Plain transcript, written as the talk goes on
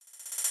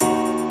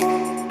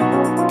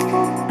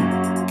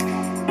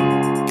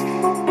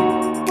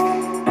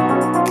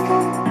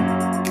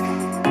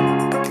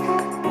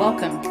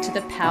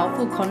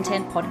Powerful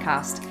Content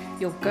Podcast,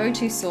 your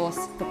go-to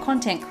source for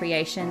content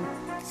creation,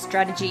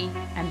 strategy,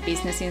 and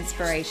business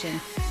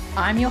inspiration.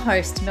 I'm your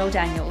host, Mel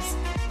Daniels,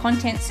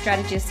 content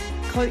strategist,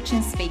 coach,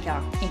 and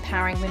speaker,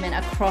 empowering women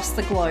across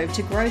the globe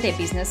to grow their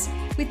business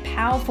with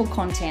powerful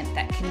content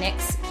that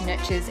connects,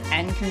 nurtures,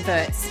 and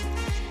converts.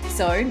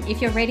 So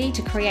if you're ready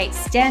to create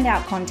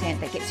standout content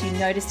that gets you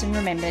noticed and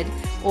remembered,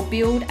 or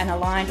build an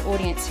aligned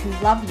audience who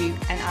love you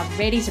and are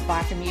ready to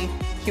buy from you,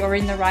 you're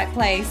in the right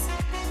place.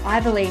 I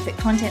believe that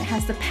content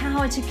has the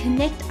power to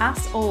connect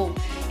us all.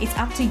 It's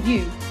up to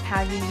you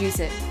how you use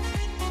it.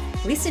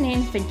 Listen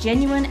in for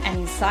genuine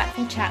and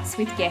insightful chats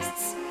with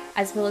guests,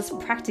 as well as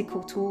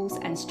practical tools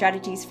and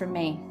strategies from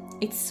me.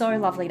 It's so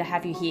lovely to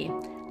have you here.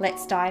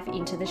 Let's dive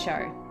into the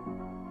show.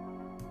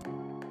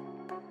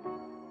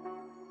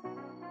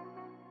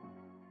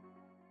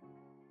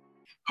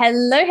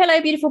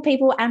 Hello, beautiful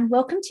people, and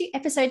welcome to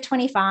episode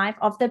 25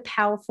 of the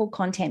Powerful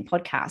Content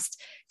Podcast.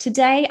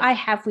 Today, I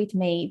have with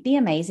me the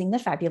amazing, the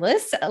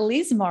fabulous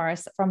Liz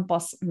Morris from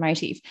Boss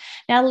Motive.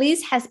 Now,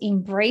 Liz has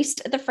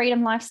embraced the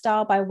freedom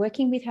lifestyle by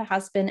working with her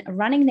husband,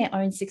 running their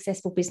own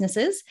successful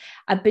businesses,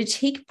 a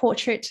boutique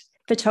portrait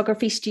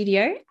photography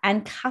studio,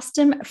 and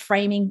custom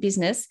framing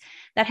business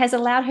that has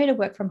allowed her to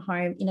work from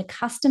home in a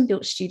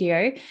custom-built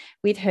studio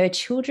with her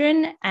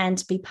children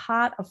and be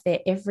part of their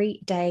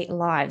everyday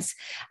lives.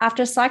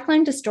 After a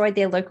cyclone destroyed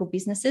their local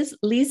businesses,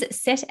 Liz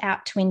set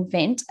out to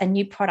invent a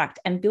new product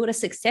and build a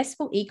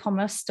successful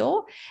e-commerce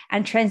store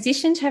and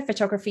transitioned her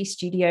photography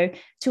studio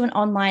to an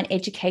online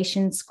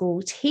education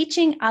school,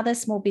 teaching other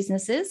small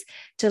businesses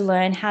to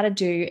learn how to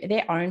do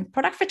their own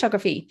product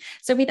photography.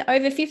 So with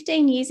over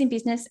 15 years in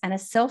business and a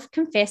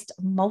self-confessed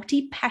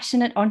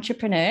multi-passionate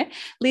entrepreneur,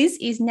 Liz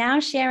is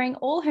now sharing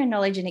all her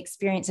knowledge and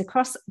experience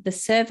across the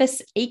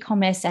service,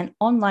 e-commerce, and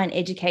online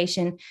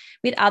education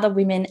with other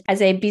women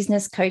as a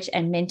business coach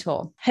and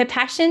mentor. Her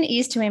passion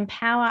is to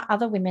empower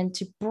other women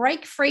to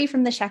break free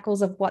from the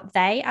shackles of what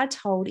they are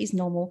told is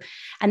normal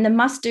and the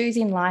must-dos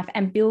in life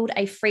and build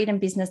a freedom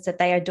business that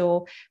they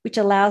adore, which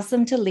allows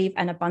them to live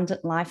an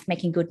abundant life,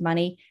 making good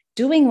money,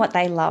 doing what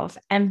they love,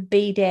 and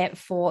be there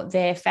for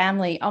their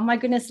family. Oh my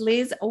goodness,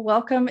 Liz,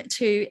 welcome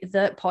to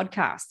the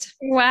podcast.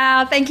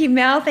 Wow. Thank you,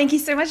 Mel. Thank you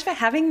so much for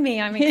having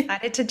me. I'm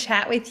excited to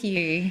chat with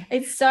you.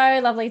 It's so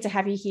lovely to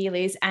have you here,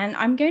 Liz. And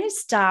I'm going to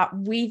start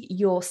with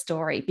your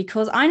story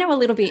because I know a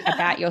little bit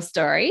about your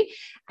story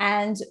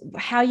and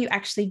how you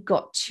actually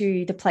got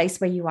to the place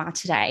where you are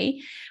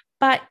today.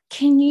 But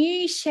can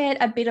you shed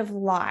a bit of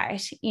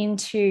light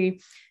into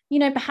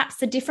perhaps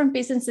the different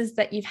businesses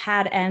that you've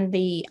had and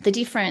the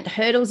different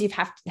hurdles you've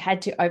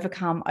had to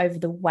overcome over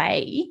the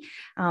way,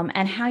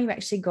 and how you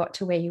actually got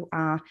to where you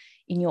are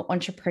in your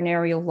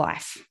entrepreneurial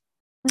life?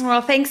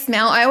 Well, thanks,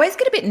 Mel. I always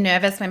get a bit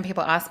nervous when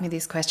people ask me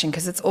this question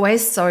because it's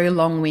always so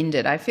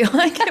long-winded. I feel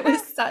like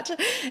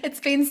it's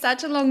been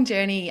such a long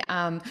journey,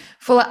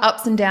 full of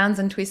ups and downs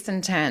and twists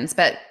and turns.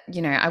 But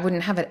I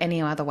wouldn't have it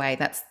any other way.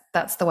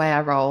 That's the way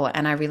I roll,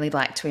 and I really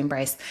like to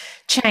embrace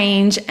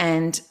change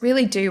and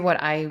really do what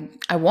I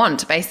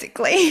want,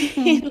 basically,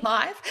 in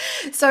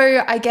life.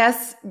 So I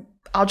guess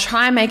I'll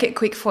try and make it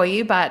quick for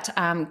you, but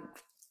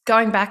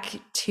going back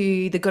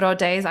to the good old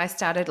days, I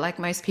started like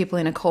most people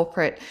in a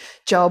corporate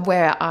job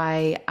where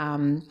I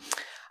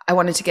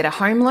wanted to get a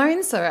home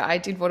loan. So I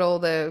did what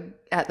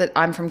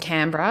I'm from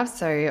Canberra.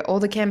 So all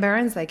the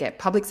Canberrans, they get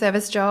public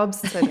service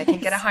jobs so they can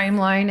get a home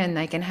loan and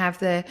they can have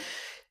the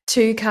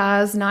 2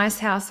 cars, nice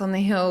house on the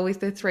hill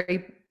with the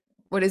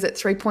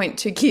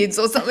 3.2 kids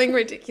or something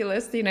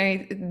ridiculous.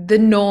 The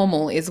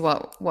normal is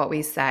what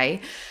we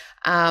say.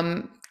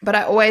 But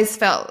I always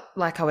felt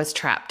like I was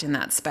trapped in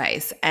that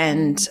space.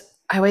 And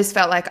I always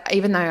felt like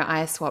even though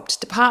I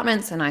swapped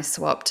departments and I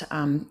swapped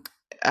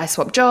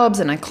jobs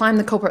and I climbed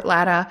the corporate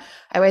ladder,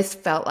 I always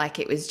felt like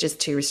it was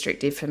just too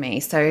restrictive for me.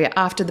 So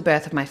after the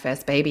birth of my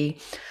first baby,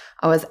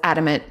 I was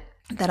adamant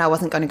that I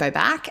wasn't going to go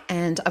back.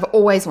 And I've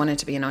always wanted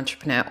to be an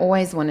entrepreneur,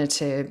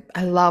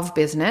 I love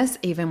business.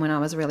 Even when I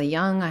was really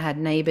young, I had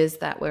neighbors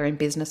that were in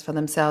business for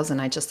themselves and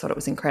I just thought it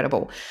was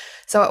incredible.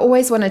 So I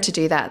always wanted to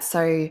do that.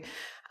 So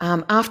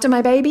after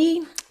my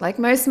baby, like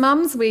most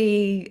mums,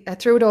 we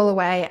threw it all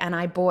away and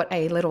I bought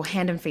a little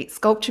hand and feet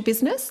sculpture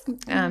business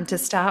to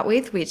start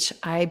with, which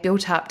I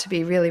built up to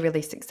be really,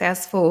 really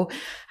successful.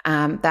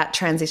 That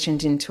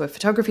transitioned into a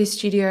photography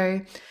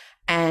studio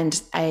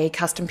and a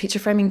custom picture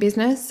framing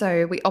business.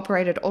 So we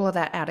operated all of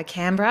that out of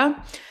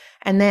Canberra.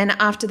 And then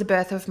after the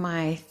birth of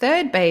my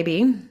third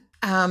baby,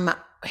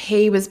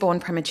 he was born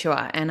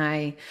premature and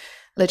I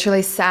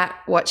literally sat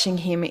watching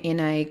him in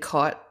a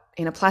cot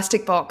in a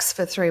plastic box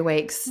for 3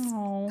 weeks,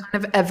 kind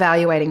of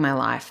evaluating my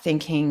life,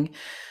 thinking,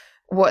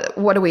 what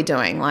are we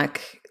doing?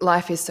 Like,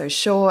 life is so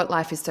short,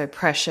 life is so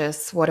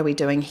precious. What are we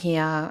doing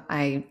here?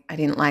 I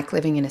didn't like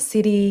living in a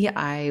city.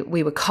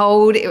 We were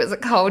cold. It was a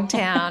cold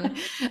town,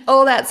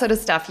 all that sort of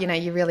stuff.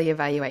 You really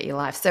evaluate your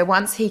life. So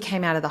once he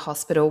came out of the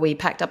hospital, we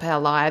packed up our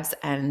lives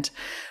and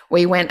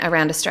we went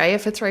around Australia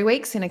for 3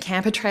 weeks in a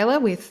camper trailer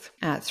with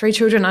 3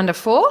 children under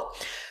 4.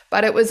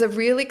 But it was a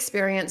real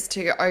experience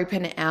to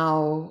open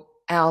our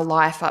our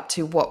life up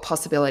to what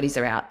possibilities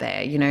are out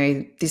there. You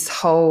know, this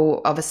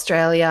whole of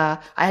Australia,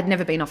 I had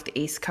never been off the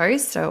East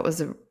Coast, so it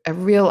was a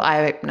real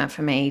eye-opener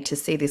for me to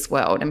see this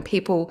world and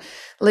people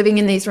living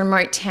in these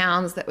remote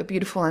towns that were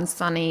beautiful and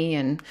sunny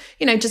and,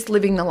 you know, just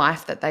living the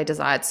life that they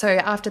desired. So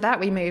after that,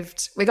 we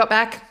got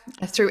back,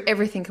 I threw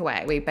everything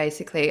away.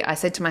 I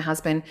said to my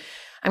husband,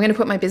 I'm going to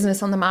put my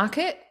business on the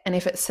market, and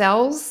if it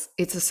sells,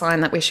 it's a sign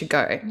that we should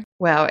go.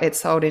 Well, it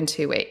sold in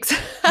 2 weeks.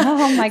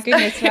 Oh my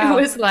goodness. So wow.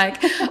 It was like,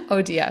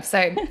 oh dear.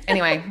 So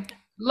anyway,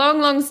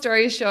 long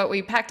story short,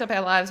 we packed up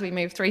our lives. We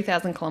moved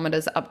 3,000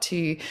 kilometers up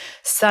to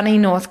sunny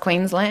North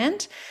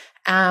Queensland.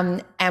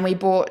 And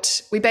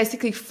we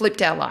basically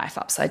flipped our life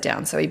upside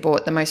down. So we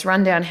bought the most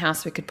rundown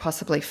house we could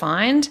possibly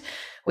find.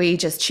 We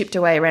just chipped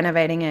away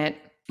renovating it.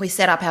 We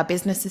set up our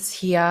businesses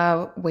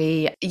here.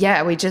 We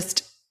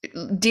just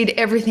did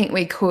everything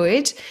we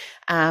could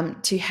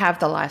to have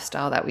the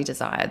lifestyle that we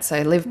desired.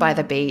 So live by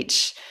the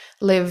beach,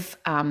 live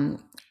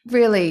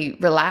really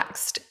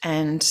relaxed,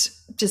 and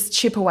just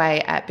chip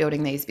away at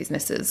building these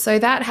businesses. So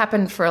that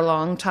happened for a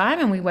long time,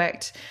 and we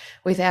worked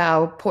with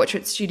our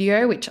portrait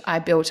studio, which I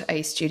built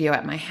a studio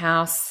at my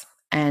house,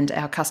 and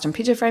our custom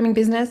picture framing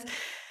business.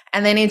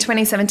 And then in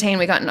 2017,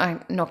 we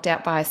got knocked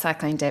out by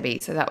Cyclone Debbie.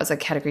 So that was a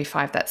Category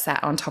 5 that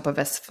sat on top of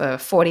us for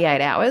 48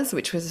 hours,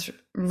 which was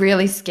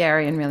really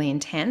scary and really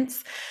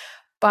intense.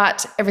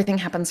 But everything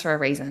happens for a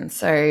reason.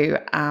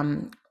 So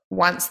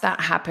once that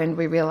happened,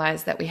 we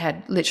realized that we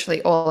had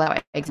literally all our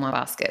eggs in one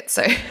basket.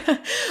 So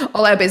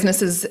all our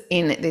businesses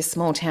in this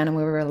small town, and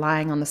we were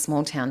relying on the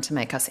small town to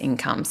make us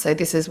income. So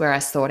this is where I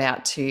sought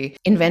out to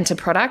invent a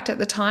product at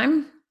the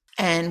time.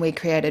 And we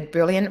created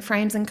Brilliant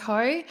Frames &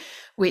 Co.,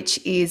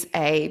 which is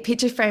a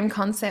picture frame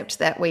concept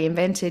that we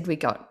invented.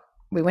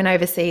 We went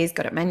overseas,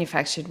 got it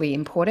manufactured, we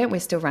import it.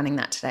 We're still running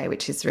that today,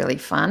 which is really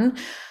fun.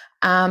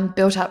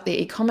 Built up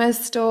the e-commerce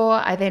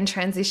store. I then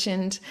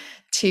transitioned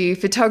to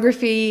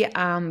photography.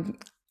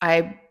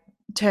 I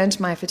turned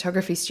my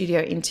photography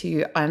studio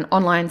into an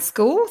online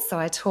school. So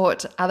I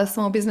taught other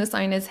small business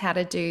owners how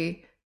to do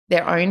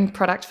their own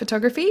product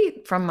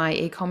photography from my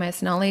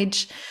e-commerce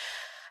knowledge.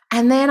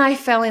 And then I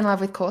fell in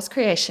love with course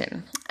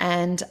creation,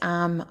 and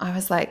I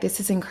was like, this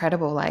is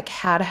incredible, like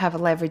how to have a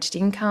leveraged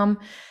income.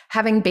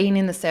 Having been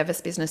in the service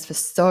business for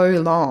so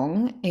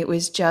long,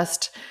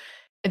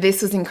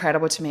 this was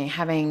incredible to me,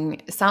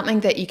 having something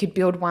that you could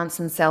build once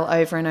and sell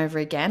over and over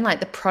again. Like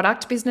the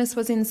product business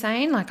was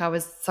insane. Like I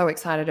was so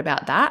excited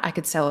about that. I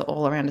could sell it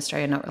all around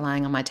Australia, not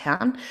relying on my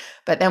town.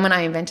 But then when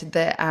I invented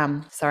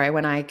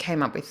when I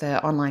came up with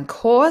the online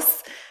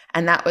course,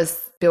 and that was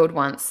build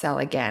once, sell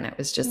again. It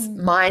was just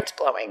mind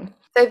blowing.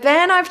 So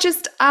then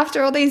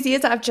after all these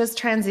years, I've just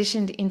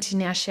transitioned into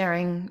now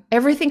sharing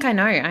everything I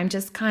know. I'm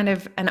just kind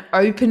of an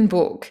open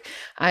book.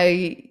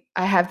 I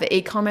have the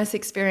e-commerce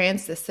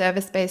experience, the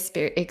service-based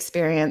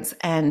experience,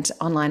 and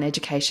online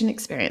education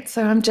experience.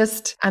 So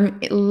I'm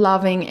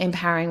loving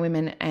empowering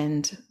women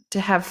and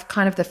to have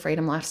kind of the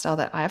freedom lifestyle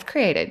that I've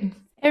created.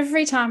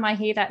 Every time I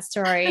hear that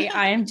story,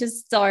 I am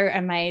just so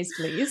amazed,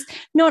 Liz.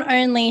 Not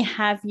only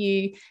have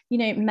you,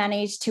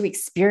 managed to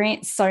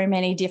experience so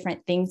many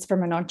different things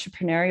from an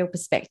entrepreneurial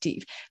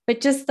perspective,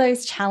 but just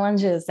those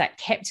challenges that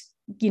kept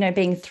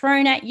being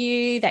thrown at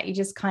you that you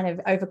just kind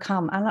of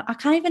overcome. And I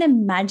can't even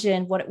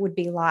imagine what it would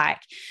be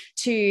like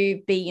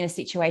to be in a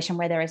situation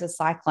where there is a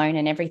cyclone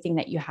and everything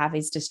that you have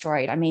is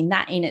destroyed. I mean,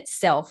 that in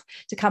itself,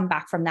 to come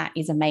back from that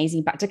is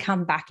amazing, but to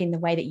come back in the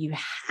way that you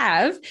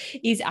have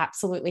is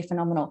absolutely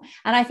phenomenal.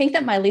 And I think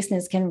that my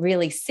listeners can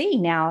really see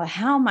now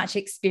how much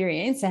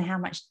experience and how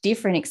much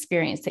different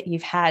experience that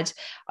you've had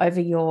over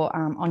your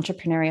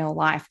entrepreneurial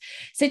life.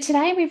 So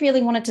today we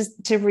really wanted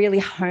to really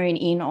hone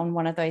in on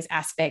one of those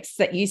aspects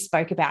that you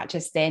spoke about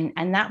just then,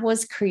 and that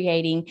was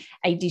creating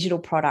a digital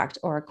product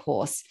or a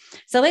course.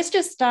 So let's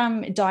just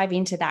dive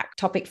into that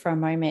topic for a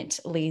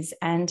moment, Liz.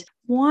 And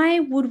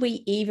why would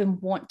we even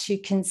want to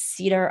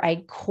consider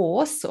a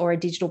course or a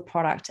digital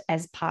product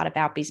as part of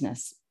our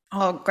business?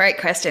 Oh, great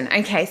question.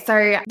 Okay,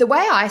 so the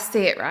way I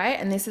see it, right,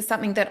 and this is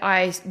something that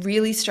I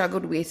really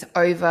struggled with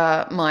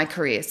over my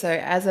career. So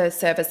as a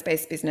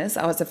service-based business,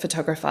 I was a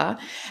photographer,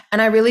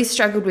 and I really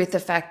struggled with the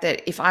fact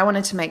that if I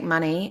wanted to make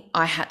money,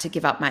 I had to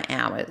give up my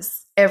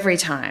hours every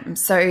time.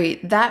 So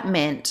that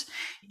meant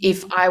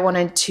if I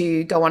wanted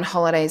to go on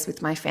holidays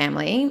with my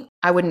family,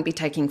 I wouldn't be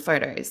taking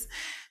photos.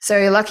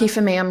 So lucky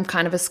for me, I'm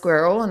kind of a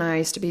squirrel, and I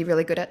used to be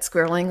really good at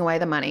squirreling away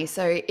the money.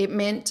 So it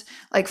meant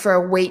like for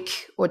a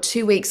week or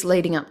 2 weeks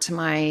leading up to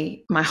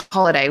my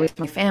holiday with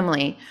my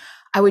family,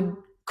 I would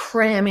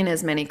cram in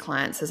as many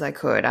clients as I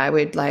could. I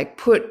would like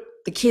put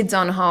the kids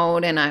on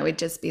hold, and I would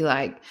just be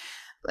like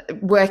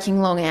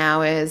working long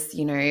hours,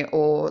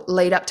 or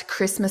lead up to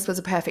Christmas was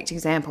a perfect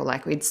example.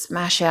 Like we'd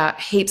smash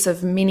out heaps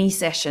of mini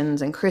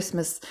sessions and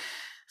Christmas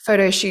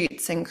photo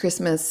shoots and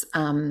Christmas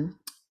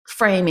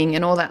framing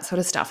and all that sort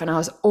of stuff. And I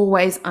was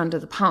always under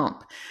the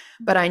pump.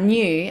 But I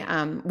knew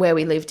where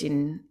we lived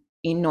in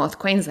North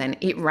Queensland,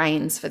 it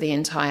rains for the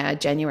entire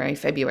January,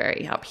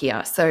 February up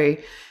here. So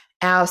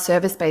our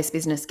service-based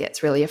business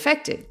gets really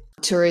affected.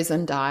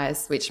 tourism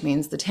dies, which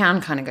means the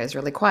town kind of goes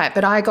really quiet.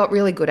 But I got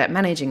really good at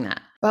managing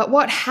that. But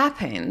what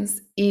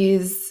happens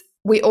is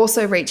we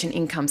also reach an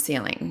income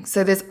ceiling.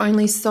 So there's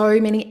only so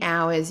many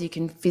hours you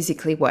can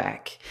physically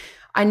work.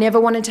 I never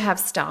wanted to have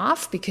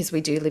staff because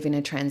we do live in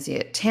a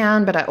transient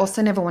town, but I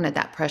also never wanted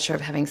that pressure of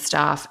having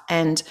staff.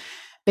 And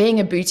being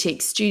a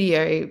boutique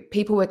studio,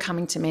 people were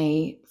coming to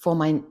me for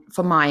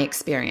my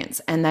experience,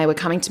 and they were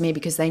coming to me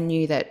because they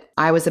knew that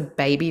I was a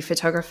baby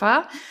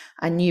photographer,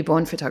 a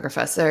newborn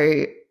photographer.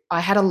 So I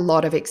had a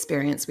lot of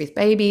experience with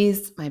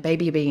babies, my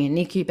baby being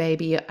a NICU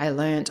baby.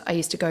 I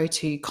used to go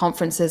to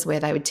conferences where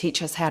they would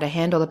teach us how to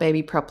handle a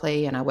baby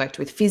properly, and I worked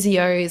with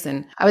physios,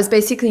 and I was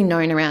basically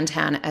known around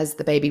town as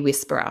the baby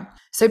whisperer.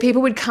 So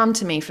people would come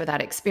to me for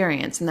that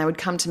experience, and they would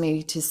come to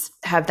me to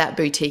have that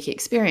boutique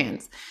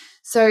experience.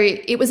 So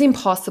it was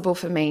impossible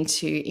for me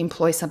to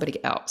employ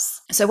somebody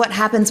else. So what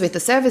happens with the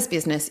service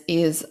business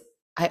is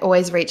I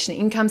always reached an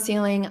income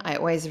ceiling. I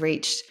always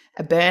reached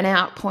a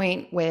burnout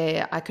point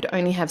where I could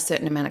only have a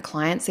certain amount of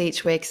clients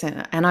each week,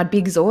 and I'd be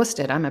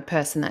exhausted. I'm a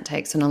person that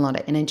takes on a lot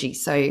of energy.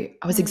 So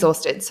I was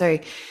exhausted. So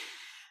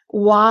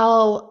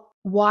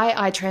why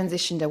I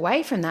transitioned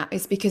away from that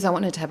is because I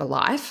wanted to have a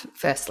life,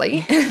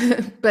 firstly,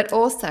 but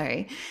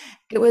also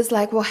it was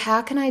like, well,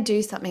 how can I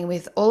do something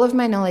with all of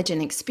my knowledge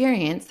and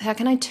experience? How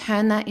can I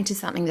turn that into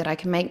something that I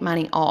can make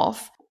money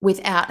off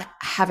without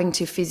having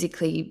to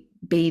physically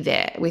be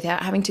there,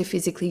 without having to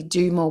physically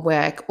do more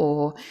work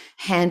or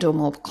handle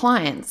more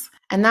clients?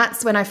 And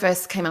that's when I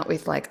first came up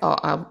with like,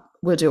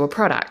 we'll do a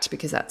product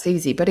because that's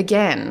easy. But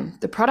again,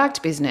 the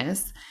product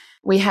business,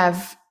 we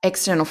have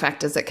external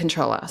factors that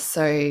control us.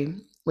 So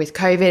with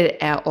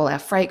COVID, all our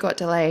freight got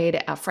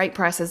delayed, our freight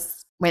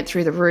prices went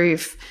through the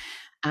roof.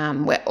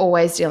 We're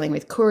always dealing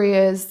with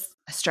couriers.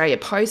 Australia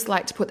Post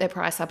like to put their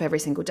price up every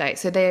single day.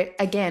 So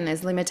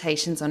there's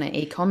limitations on an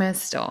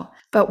e-commerce store.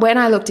 But when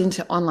I looked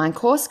into online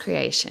course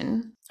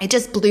creation, it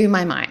just blew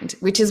my mind,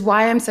 which is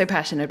why I'm so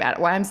passionate about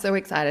it, why I'm so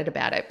excited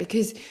about it,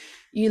 because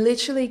you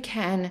literally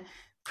can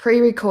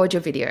pre-record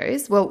your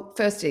videos. Well,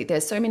 firstly,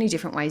 there's so many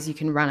different ways you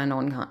can run an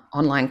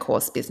online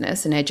course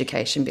business, an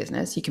education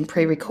business. You can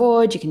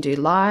pre-record, you can do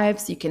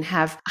lives, you can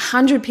have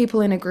 100 people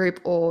in a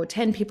group or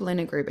 10 people in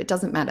a group. It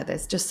doesn't matter.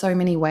 There's just so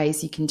many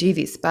ways you can do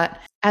this. But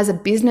as a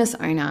business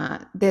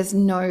owner, there's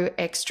no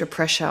extra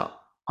pressure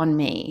on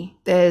me.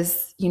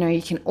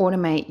 You can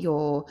automate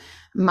your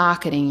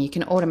marketing, you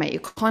can automate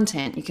your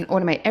content, you can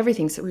automate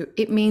everything. So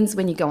it means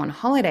when you go on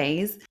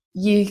holidays,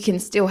 you can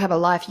still have a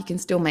life, you can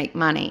still make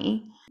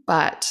money,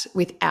 but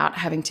without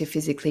having to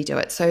physically do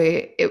it.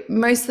 So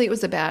mostly it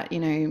was about,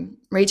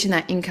 reaching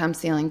that income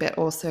ceiling, but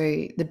also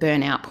the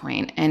burnout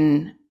point.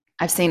 And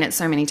I've seen it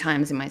so many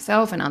times in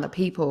myself and other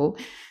people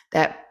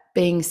that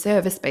being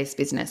service-based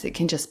business, it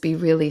can just be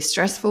really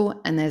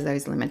stressful, and there's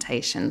those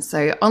limitations.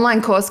 So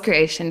online course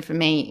creation for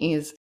me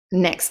is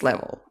next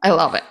level. I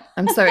love it.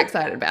 I'm so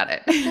excited about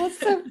it.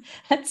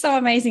 That's so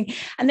amazing.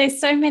 And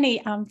there's so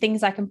many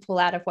things I can pull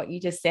out of what you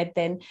just said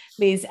then,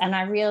 Liz. And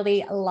I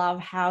really love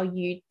how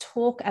you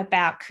talk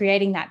about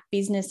creating that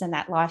business and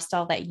that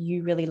lifestyle that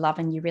you really love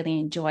and you really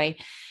enjoy.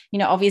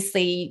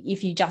 Obviously,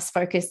 if you just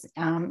focus,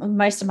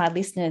 most of my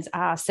listeners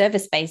are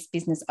service-based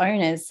business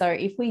owners. So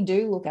if we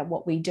do look at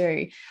what we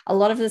do, a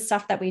lot of the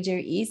stuff that we do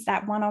is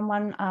that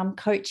one-on-one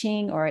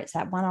coaching, or it's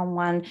that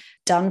one-on-one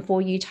done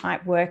for you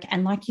type work.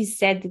 And like you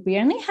said, we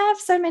only have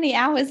so many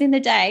hours in the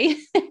day.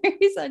 There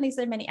is only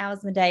so many hours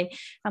in the day,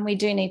 and we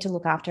do need to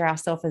look after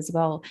ourselves as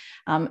well.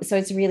 So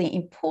it's really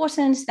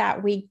important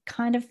that we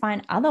kind of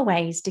find other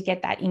ways to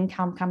get that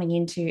income coming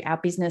into our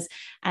business.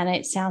 And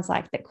it sounds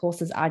like that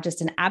courses are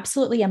just an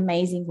absolutely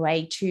amazing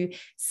way to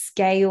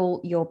scale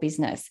your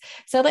business.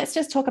 So let's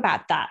just talk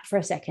about that for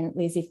a second,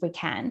 Liz, if we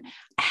can.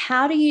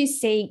 How do you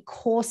see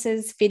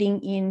courses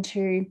fitting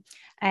into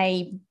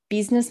a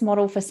business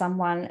model for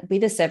someone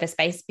with a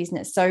service-based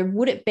business? So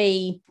would it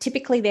be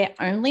typically their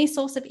only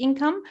source of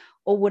income,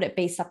 or would it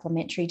be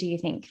supplementary, do you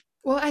think?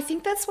 Well, I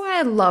think that's why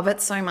I love it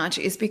so much,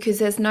 is because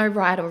there's no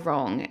right or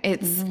wrong.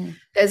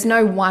 There's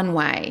no one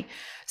way.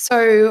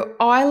 So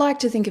I like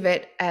to think of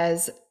it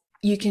as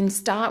you can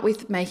start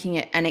with making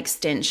it an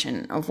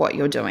extension of what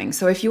you're doing.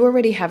 So if you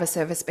already have a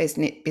service-based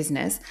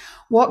business,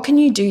 what can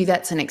you do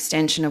that's an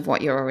extension of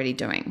what you're already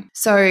doing?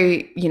 So,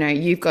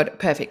 you've got a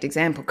perfect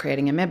example,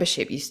 creating a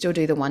membership. You still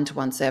do the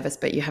one-to-one service,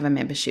 but you have a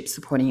membership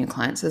supporting your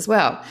clients as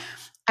well.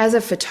 As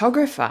a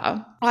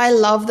photographer, I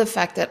love the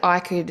fact that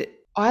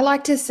I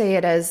like to see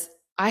it as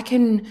I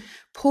can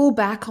pull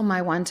back on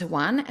my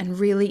one-to-one and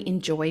really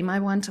enjoy my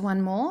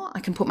one-to-one more.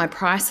 I can put my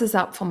prices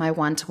up for my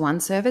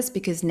one-to-one service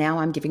because now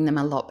I'm giving them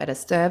a lot better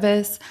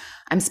service.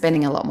 I'm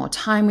spending a lot more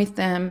time with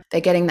them. They're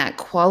getting that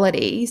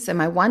quality. So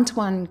my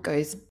one-to-one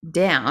goes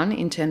down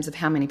in terms of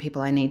how many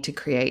people I need to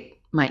create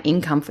my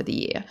income for the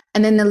year.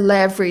 And then the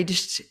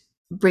leverage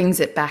brings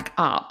it back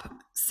up.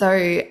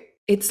 So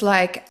it's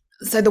like,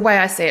 so the way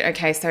I see it,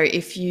 okay, so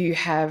if you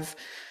have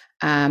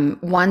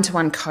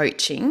one-to-one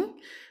coaching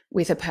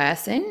with a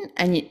person,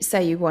 and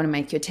say you want to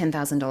make your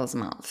 $10,000 a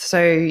month.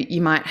 So you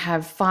might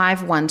have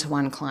 5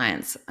 one-to-one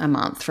clients a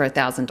month for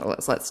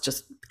 $1,000. Let's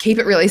just keep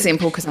it really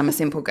simple because I'm a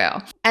simple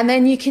girl. And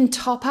then you can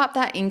top up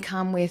that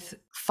income with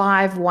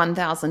 5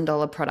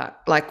 $1,000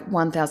 product, like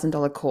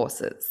 $1,000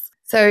 courses.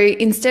 So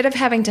instead of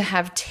having to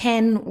have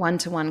 10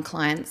 one-to-one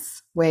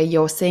clients where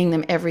you're seeing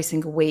them every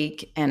single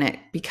week and it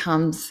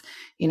becomes,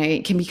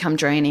 it can become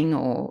draining,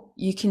 or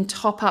you can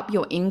top up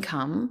your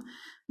income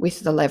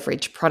with the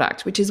leverage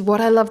product, which is what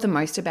I love the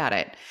most about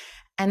it.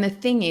 And the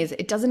thing is,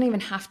 it doesn't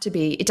have to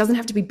be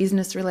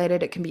business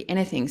related. It can be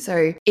anything.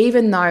 So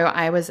even though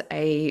I was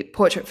a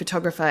portrait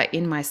photographer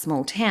in my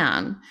small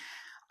town,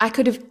 I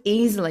could have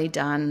easily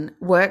done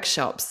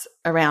workshops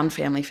around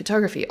family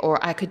photography,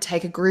 or I could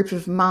take a group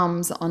of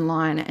mums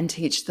online and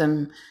teach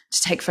them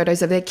to take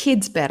photos of their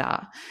kids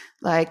better.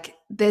 Like,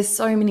 there's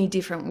so many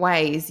different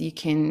ways you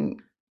can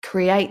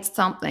create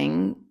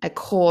something, a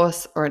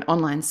course or an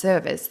online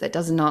service that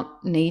does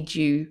not need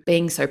you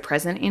being so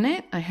present in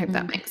it. I hope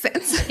that makes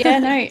sense. Yeah,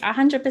 no,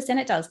 100%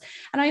 it does.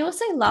 And I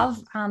also love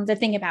the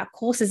thing about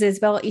courses as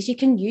well is you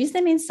can use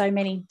them in so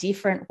many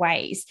different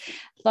ways.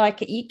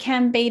 Like, it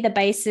can be the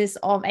basis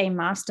of a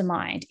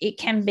mastermind. It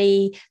can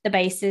be the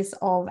basis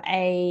of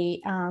a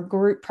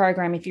group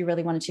program if you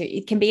really wanted to.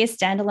 It can be a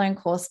standalone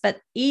course, but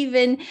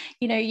even,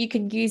 you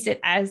could use it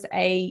as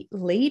a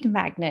lead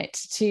magnet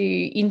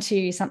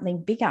into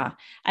something bigger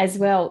as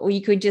well. Or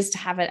you could just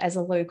have it as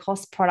a low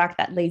cost product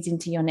that leads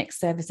into your next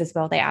service as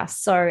well. They are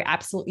so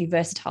absolutely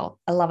versatile.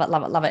 I love it,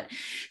 love it, love it.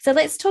 So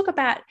let's talk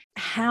about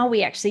how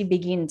we actually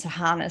begin to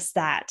harness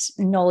that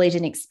knowledge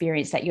and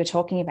experience that you're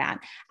talking about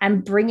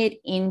and bring it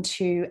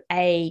into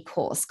a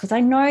course. Because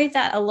I know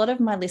that a lot of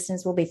my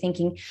listeners will be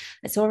thinking,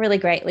 it's all really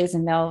great, Liz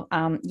and Mel.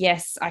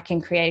 Yes, I can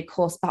create a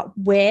course, but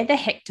where the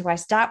heck do I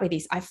start with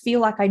this? I feel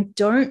like I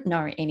don't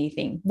know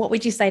anything. What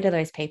would you say to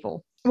those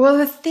people? Well,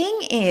 the thing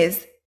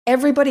is,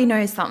 everybody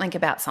knows something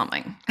about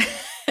something.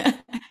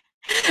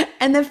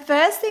 And the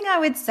first thing I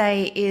would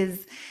say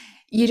is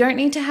you don't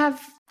need to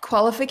have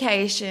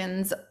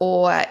qualifications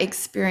or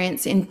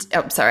experience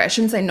I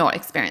shouldn't say not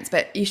experience,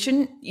 but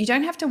you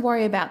don't have to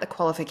worry about the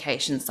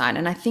qualification side.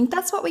 And I think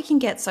that's what we can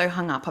get so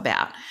hung up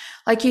about.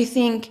 Like, you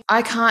think,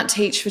 I can't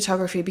teach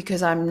photography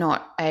because I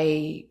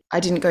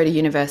didn't go to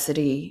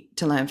university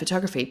to learn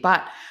photography.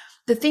 But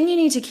the thing you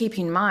need to keep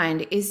in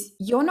mind is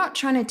you're not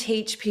trying to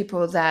teach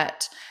people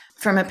that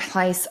from a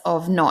place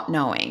of not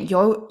knowing.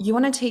 You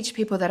want to teach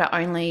people that are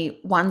only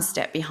one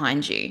step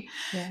behind you.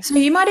 Yes. So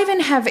you might even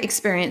have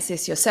experienced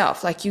this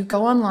yourself. Like, you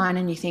go online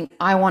and you think,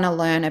 I want to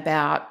learn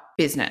about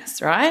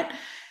business, right?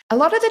 A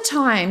lot of the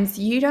times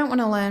you don't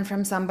want to learn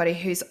from somebody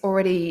who's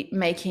already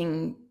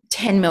making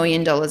 $10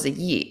 million a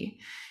year.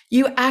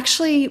 You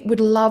actually would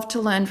love to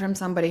learn from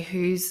somebody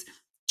who's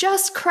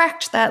just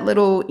cracked that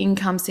little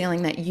income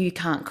ceiling that you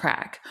can't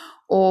crack,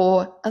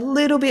 or a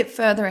little bit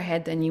further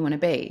ahead than you want to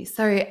be.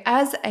 So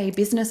as a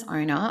business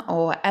owner,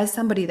 or as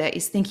somebody that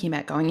is thinking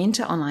about going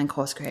into online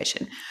course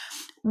creation,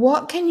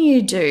 what can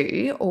you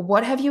do, or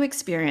what have you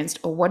experienced,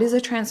 or what is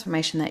a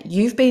transformation that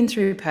you've been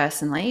through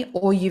personally,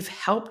 or you've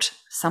helped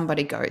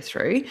somebody go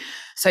through?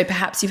 So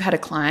perhaps you've had a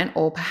client,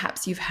 or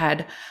perhaps you've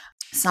had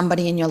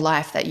somebody in your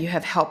life that you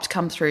have helped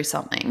come through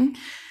something.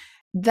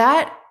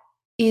 That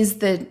is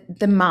the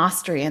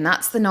mastery, and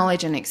that's the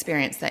knowledge and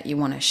experience that you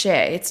want to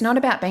share. It's not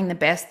about being the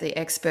best, the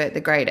expert,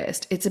 the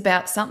greatest. It's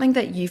about something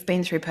that you've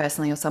been through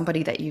personally, or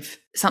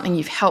something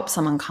you've helped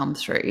someone come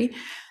through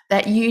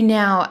that you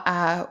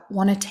now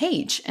want to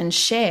teach and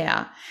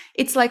share.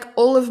 It's like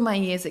all of my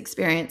years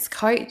experience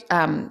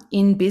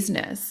in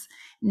business.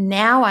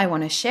 Now I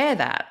want to share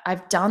that.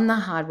 I've done the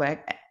hard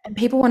work, and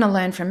people want to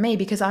learn from me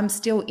because I'm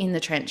still in the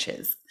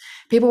trenches.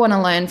 People want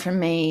to learn from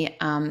me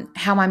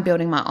how I'm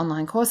building my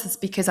online courses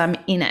because I'm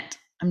in it.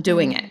 I'm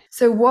doing it.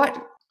 So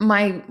what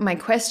my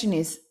question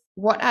is,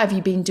 what have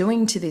you been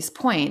doing to this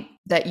point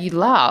that you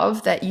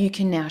love that you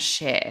can now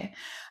share?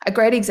 A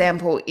great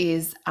example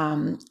is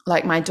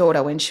like my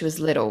daughter when she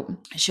was little.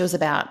 She was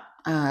about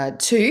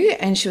 2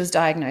 and she was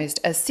diagnosed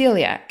as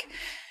celiac.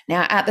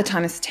 Now, at the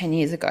time, this is 10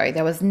 years ago,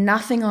 there was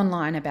nothing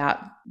online about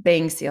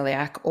being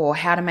celiac or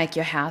how to make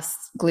your house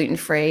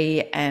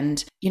gluten-free.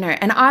 And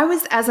I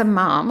was, as a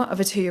mum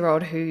of a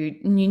 2-year-old who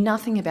knew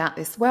nothing about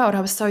this world,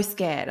 I was so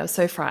scared. I was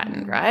so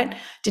frightened, right?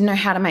 Didn't know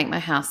how to make my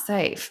house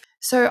safe.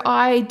 So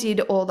I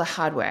did all the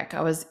hard work.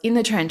 I was in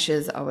the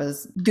trenches. I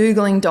was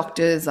Googling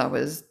doctors. I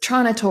was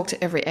trying to talk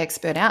to every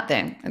expert out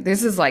there.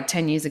 This is like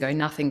 10 years ago.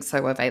 Nothing's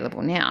so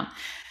available now.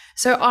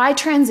 So I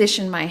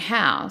transitioned my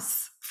house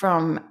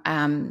from,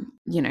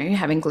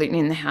 having gluten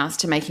in the house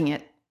to making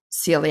it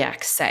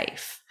celiac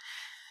safe.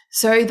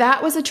 So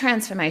that was a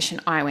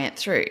transformation I went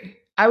through.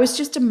 I was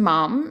just a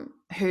mum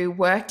who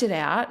worked it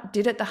out,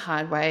 did it the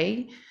hard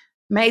way,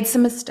 made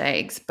some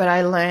mistakes, but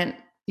I learned,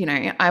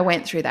 I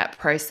went through that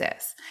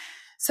process.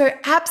 So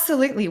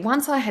absolutely,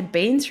 once I had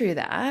been through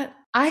that,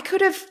 I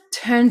could have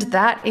turned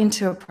that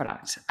into a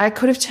product. I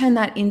could have turned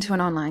that into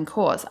an online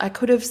course. I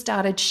could have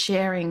started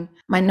sharing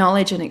my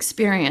knowledge and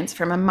experience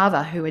from a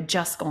mother who had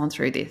just gone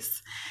through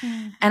this.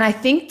 And I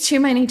think too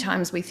many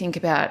times we think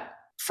about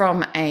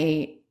from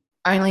only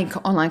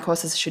online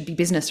courses should be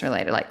business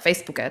related, like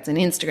Facebook ads and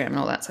Instagram and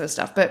all that sort of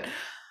stuff. But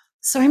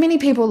so many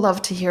people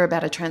love to hear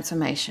about a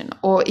transformation,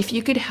 or if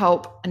you could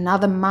help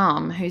another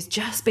mum who's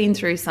just been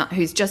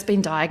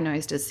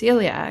diagnosed as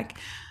celiac,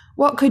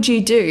 what could you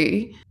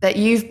do that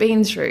you've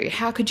been through?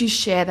 How could you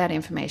share that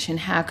information?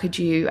 How could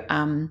you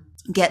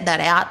get that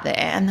out there?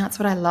 And that's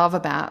what I love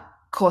about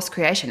course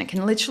creation. It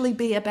can literally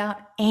be about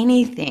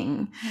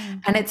anything.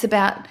 And it's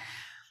about,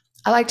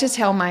 I like to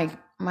tell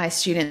my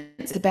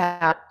students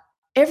about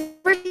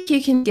everything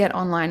you can get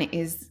online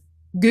is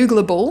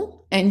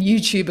Googleable and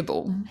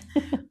YouTubeable.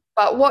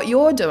 But what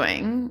you're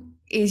doing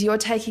is you're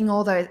taking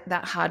all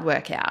that hard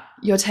work out.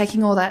 You're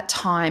taking all that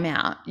time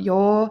out.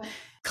 You're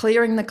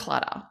clearing the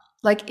clutter.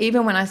 Like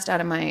even when I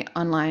started my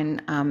online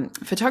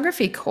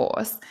photography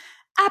course,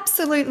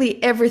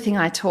 absolutely everything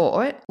I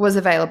taught was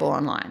available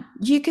online.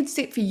 You could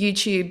sit for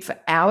YouTube for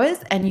hours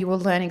and you will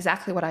learn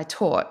exactly what I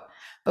taught.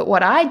 But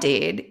what I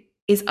did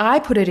is I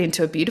put it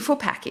into a beautiful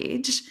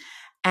package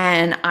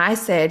and I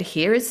said,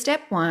 here is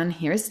step 1,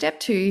 here is step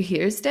 2,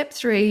 here is step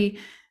 3.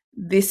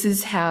 This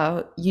is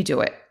how you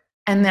do it.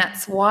 And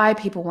that's why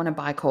people want to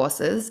buy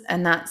courses.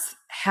 And that's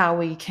how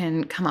we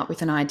can come up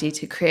with an idea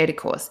to create a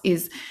course,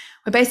 is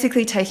we're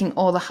basically taking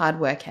all the hard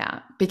work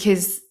out,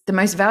 because the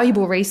most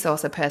valuable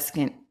resource a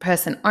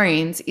person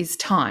owns is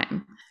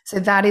time. So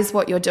that is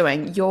what you're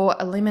doing. You're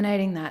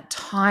eliminating that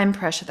time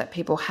pressure that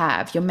people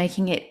have. You're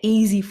making it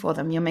easy for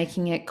them. You're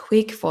making it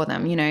quick for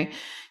them. You know,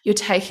 you're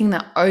taking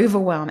the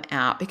overwhelm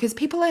out, because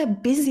people are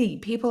busy.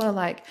 People are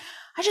like,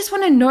 I just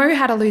want to know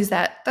how to lose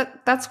that.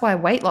 That's why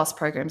weight loss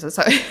programs are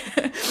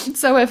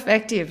so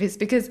effective, is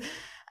because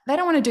they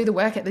don't want to do the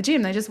work at the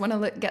gym. They just want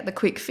to get the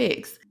quick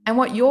fix. And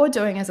what you're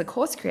doing as a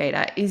course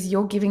creator is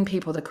you're giving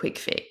people the quick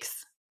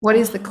fix. What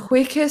is the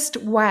quickest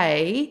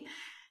way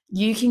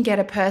you can get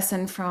a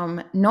person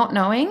from not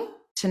knowing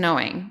to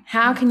knowing?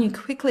 How can you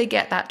quickly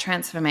get that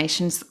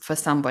transformation for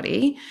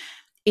somebody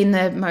in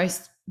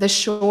the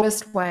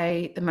shortest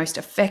way, the most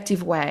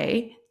effective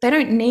way? They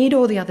don't need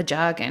all the other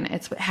jargon.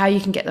 It's how you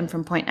can get them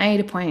from point A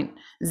to point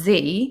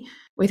Z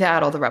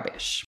without all the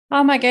rubbish.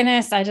 Oh my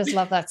goodness. I just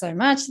love that so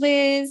much,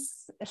 Liz.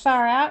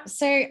 Far out.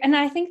 So, and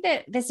I think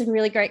that there's a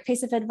really great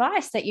piece of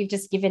advice that you've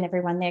just given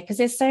everyone there, because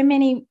there's so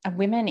many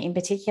women in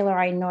particular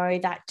I know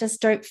that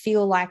just don't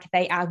feel like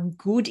they are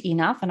good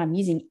enough, and I'm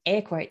using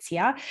air quotes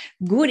here,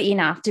 good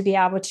enough to be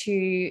able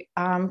to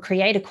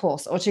create a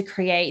course or to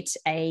create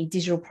a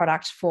digital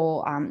product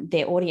for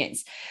their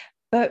audience.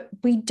 But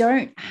we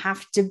don't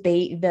have to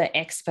be the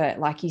expert,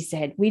 like you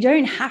said. We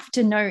don't have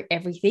to know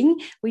everything.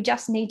 We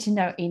just need to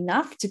know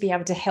enough to be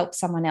able to help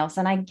someone else.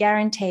 And I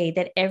guarantee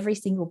that every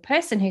single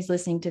person who's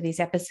listening to this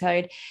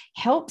episode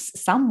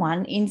helps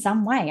someone in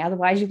some way.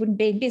 Otherwise, you wouldn't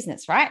be in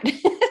business, right?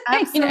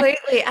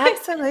 Absolutely,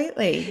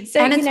 absolutely. So,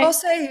 and it's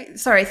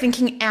also,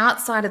 thinking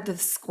outside of the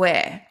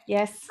square.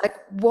 Yes. Like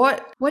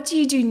what do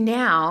you do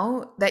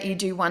now that you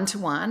do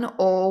one-to-one,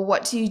 or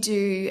what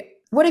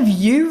have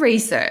you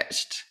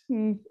researched?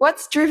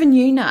 What's driven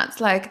you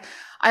nuts? Like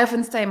I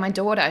often say, my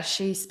daughter,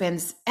 she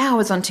spends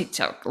hours on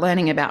TikTok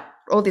learning about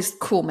all this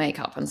cool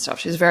makeup and stuff.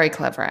 She's very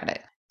clever at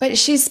it. But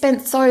she's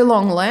spent so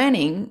long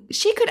learning,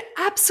 she could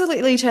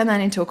absolutely turn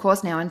that into a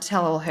course now and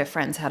tell all her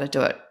friends how to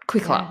do it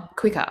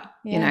quicker,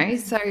 you know?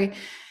 So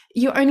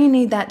you only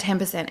need that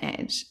 10%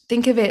 edge.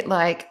 Think of it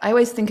like, I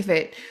always think of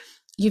it,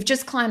 you've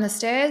just climbed the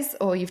stairs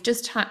or you've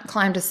just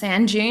climbed a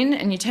sand dune,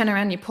 and you turn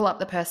around and you pull up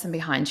the person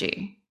behind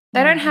you.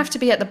 They don't have to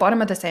be at the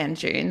bottom of the sand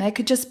dune. They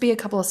could just be a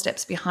couple of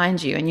steps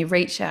behind you, and you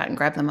reach out and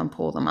grab them and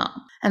pull them up.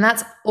 And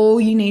that's all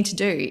you need to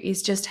do,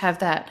 is just have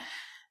that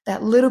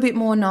little bit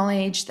more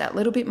knowledge, that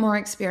little bit more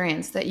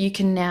experience that you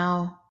can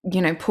now,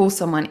 you know, pull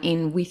someone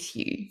in with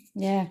you.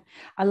 Yeah.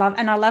 I love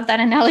that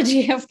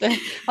analogy of the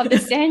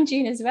sand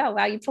dune as well.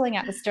 Wow, you're pulling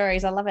out the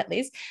stories. I love it,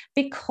 Liz,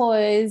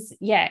 because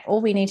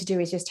all we need to do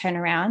is just turn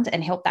around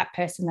and help that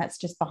person that's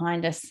just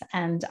behind us,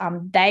 and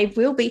they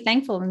will be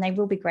thankful and they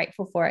will be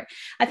grateful for it.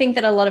 I think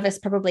that a lot of us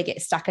probably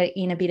get stuck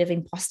in a bit of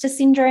imposter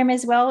syndrome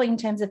as well, in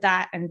terms of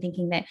that, and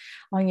thinking that,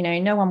 oh, you know,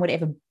 no one would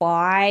ever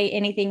buy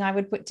anything I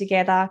would put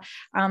together.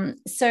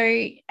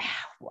 So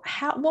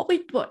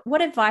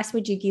what advice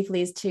would you give,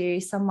 Liz,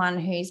 to someone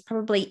who's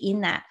probably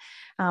in that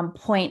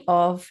point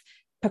of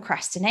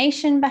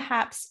procrastination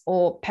perhaps,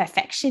 or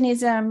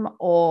perfectionism,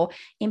 or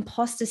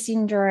imposter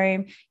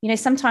syndrome? You know,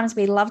 sometimes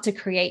we love to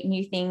create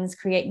new things,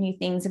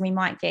 and we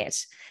might get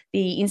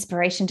the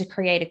inspiration to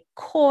create a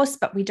course,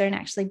 but we don't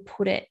actually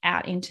put it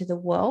out into the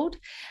world.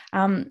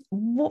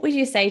 What would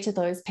you say to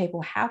those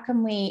people? How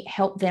can we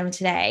help them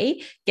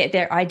today get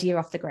their idea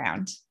off the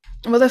ground?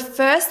 Well, the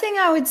first thing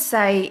I would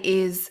say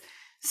is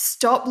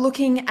stop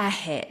looking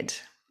ahead.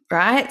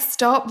 Right?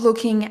 Stop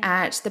looking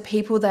at the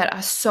people that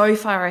are so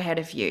far ahead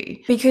of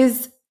you,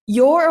 because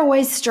you're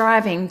always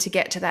striving to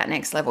get to that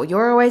next level.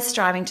 You're always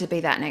striving to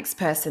be that next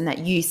person that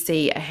you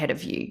see ahead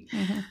of you.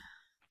 Mm-hmm.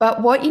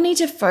 But what you need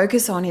to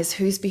focus on is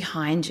who's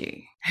behind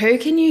you. Who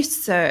can you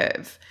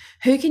serve?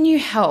 Who can you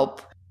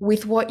help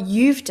with what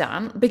you've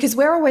done? Because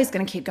we're always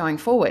going to keep going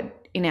forward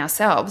in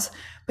ourselves,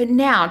 But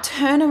now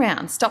turn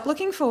around, stop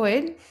looking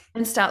forward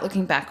and start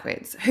looking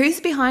backwards. Who's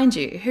behind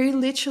you? Who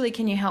literally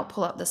can you help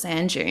pull up the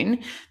sand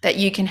dune that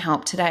you can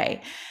help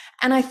today?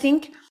 And I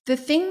think the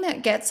thing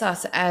that gets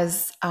us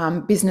as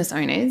business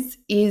owners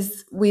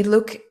is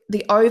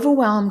the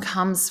overwhelm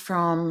comes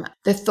from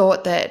the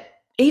thought that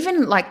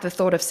even like the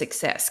thought of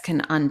success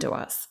can undo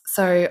us.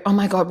 So, oh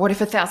my God, what if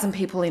 1,000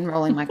 people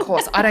enroll in my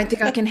course? I don't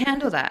think I can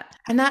handle that.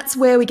 And that's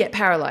where we get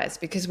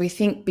paralyzed, because we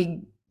think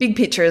big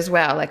picture as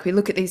well. Like, we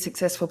look at these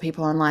successful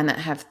people online that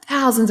have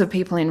thousands of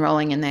people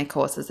enrolling in their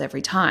courses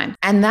every time.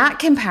 And that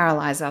can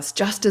paralyze us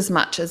just as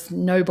much as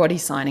nobody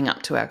signing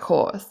up to our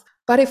course.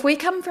 But if we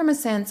come from a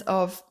sense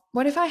of,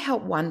 what if I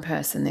help one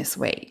person this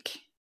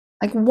week?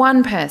 Like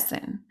one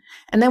person.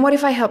 And then what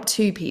if I help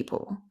 2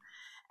 people?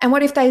 And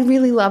what if they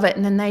really love it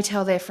and then they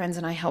tell their friends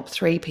and I help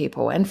 3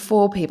 people and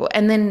 4 people?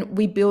 And then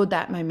we build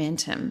that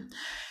momentum.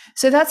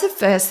 So that's the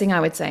first thing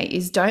I would say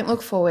is don't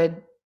look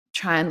forward,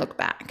 try and look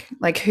back.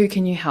 Like, who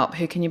can you help?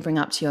 Who can you bring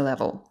up to your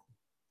level?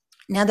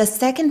 Now, the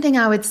second thing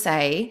I would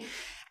say,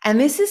 and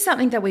this is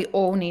something that we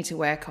all need to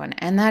work on,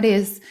 and that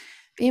is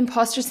the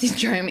imposter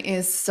syndrome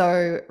is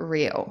so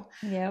real.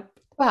 Yep.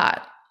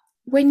 But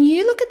when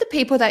you look at the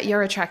people that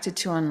you're attracted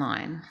to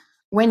online,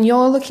 when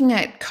you're looking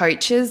at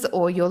coaches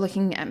or you're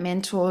looking at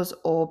mentors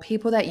or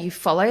people that you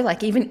follow,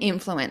 like even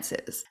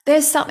influencers,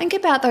 there's something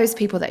about those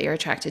people that you're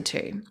attracted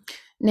to.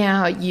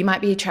 Now, you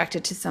might be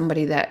attracted to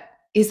somebody that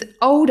is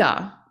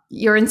older.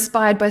 You're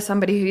inspired by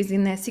somebody who's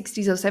in their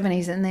 60s or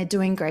 70s and they're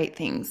doing great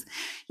things.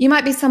 You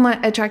might be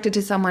attracted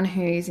to someone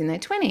who's in their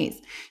 20s.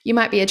 You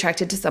might be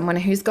attracted to someone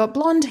who's got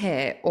blonde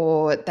hair,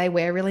 or they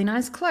wear really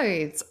nice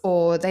clothes,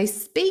 or they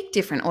speak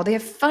different, or they're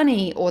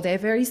funny, or they're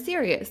very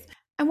serious.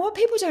 And what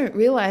people don't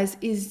realize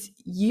is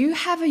you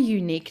have a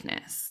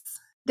uniqueness.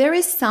 There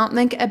is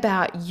something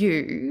about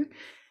you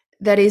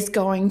that is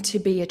going to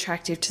be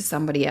attractive to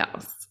somebody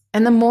else.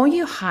 And the more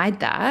you hide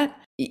that,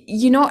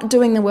 you're not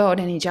doing the world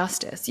any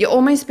justice. You're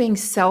almost being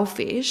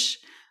selfish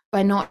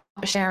by not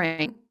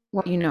sharing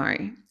what you know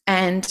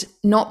and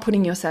not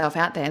putting yourself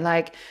out there.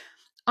 Like,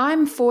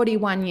 I'm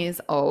 41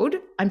 years old.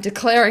 I'm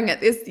declaring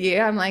it this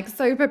year. I'm like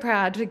super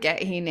proud to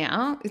get here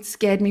now. It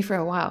scared me for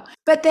a while.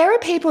 But there are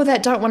people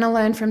that don't want to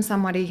learn from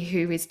somebody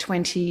who is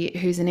 20,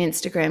 who's an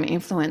Instagram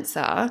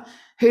influencer,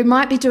 who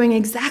might be doing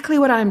exactly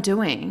what I'm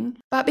doing.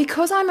 But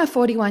because I'm a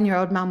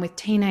 41-year-old mum with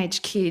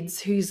teenage kids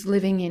who's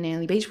living in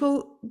Airlie Beach,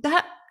 well,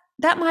 that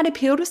might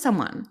appeal to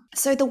someone.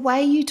 So the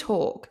way you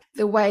talk,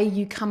 the way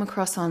you come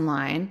across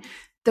online,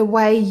 the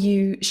way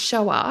you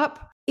show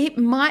up, it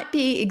might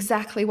be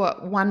exactly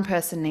what one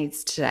person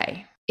needs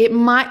today. It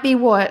might be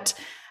what,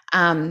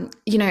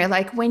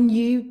 like when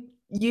you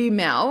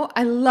Mel,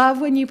 I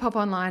love when you pop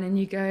online and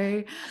you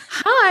go,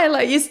 hi,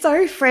 like you're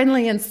so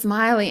friendly and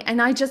smiley.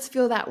 And I just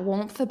feel that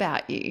warmth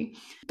about you.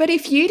 But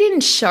if you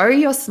didn't show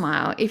your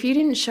smile, if you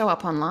didn't show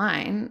up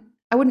online,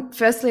 I wouldn't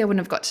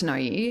have got to know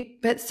you.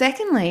 But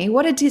secondly,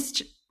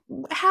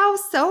 how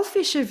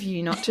selfish of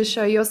you not to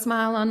show your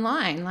smile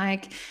online.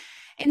 Like,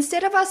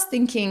 instead of us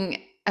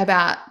thinking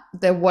about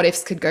the what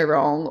ifs could go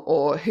wrong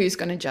or who's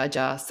going to judge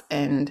us,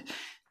 and,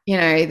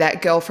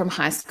 that girl from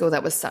high school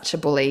that was such a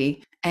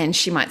bully and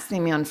she might see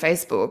me on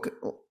Facebook,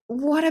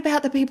 what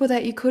about the people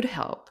that you could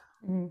help?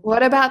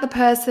 What about the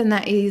person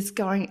that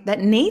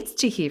needs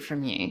to hear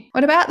from you?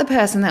 What about the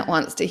person that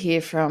wants to hear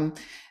from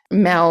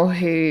Mel,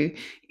 who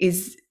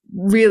is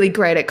really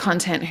great at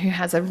content, who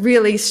has a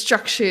really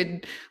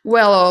structured,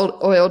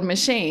 well-oiled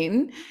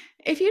machine?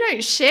 If you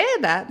don't share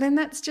that, then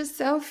that's just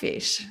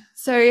selfish.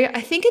 So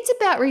I think it's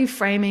about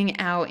reframing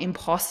our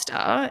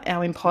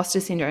imposter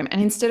syndrome.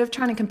 And instead of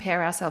trying to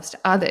compare ourselves to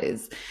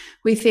others,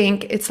 we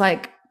think it's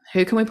like,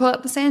 who can we pull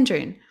up the sand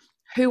dune?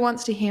 Who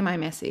wants to hear my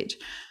message?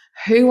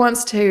 Who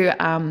wants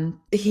to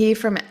hear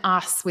from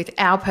us with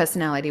our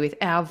personality, with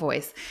our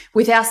voice,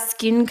 with our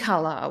skin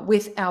color,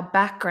 with our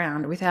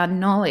background, with our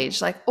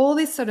knowledge, like all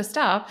this sort of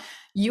stuff?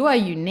 You are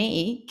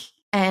unique,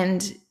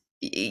 and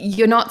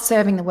you're not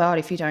serving the world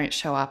if you don't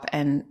show up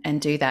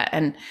and do that.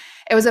 And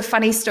it was a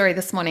funny story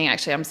this morning,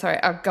 actually. I'm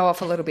sorry, I'll go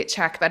off a little bit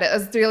track, but it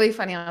was really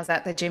funny. I was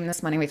at the gym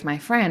this morning with my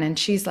friend, and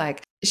she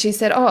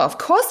said, oh, of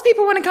course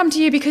people want to come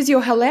to you because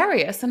you're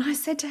hilarious. And I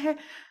said to her,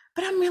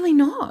 but I'm really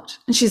not.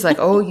 And she's like,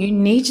 oh, you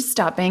need to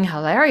start being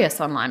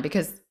hilarious online,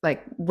 because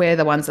like we're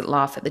the ones that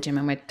laugh at the gym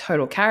and we're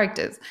total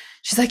characters.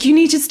 She's like, you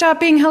need to start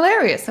being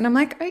hilarious. And I'm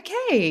like,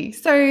 okay.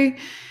 So,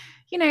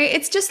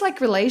 it's just like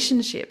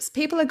relationships.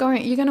 You're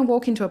going to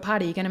walk into a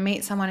party, you're going to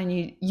meet someone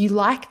and you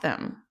like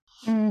them.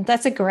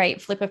 That's a great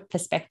flip of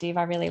perspective.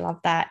 I really love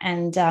that.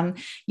 And,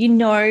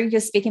 you're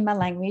speaking my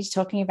language,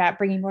 talking about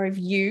bringing more of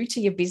you to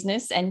your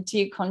business and to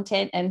your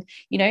content and,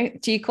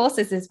 to your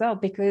courses as well,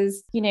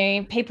 because,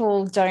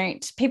 people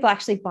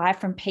actually buy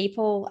from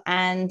people.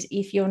 And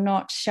if you're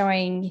not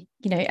showing,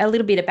 a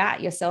little bit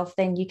about yourself,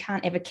 then you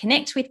can't ever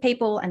connect with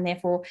people, and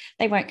therefore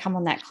they won't come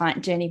on that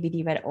client journey with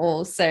you at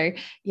all. So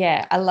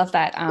yeah, I love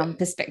that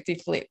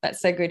perspective flip.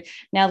 That's so good.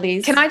 Now,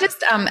 Liz. Can I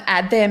just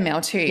add there,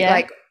 Mel, too? Yeah.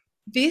 Like,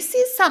 this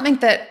is something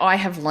that I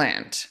have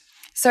learned.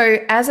 So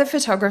as a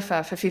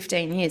photographer for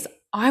 15 years,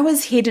 I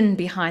was hidden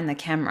behind the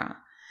camera.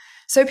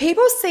 So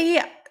people see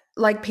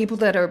like people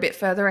that are a bit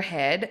further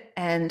ahead,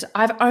 and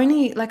I've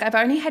only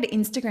had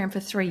Instagram for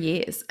 3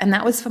 years, and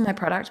that was for my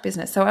product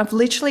business. So I've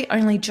literally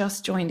only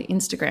just joined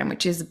Instagram,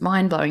 which is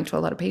mind-blowing to a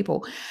lot of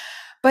people.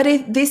 But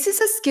this is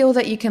a skill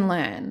that you can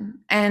learn,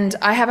 and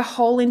I have a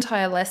whole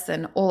entire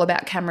lesson all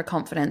about camera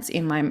confidence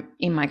in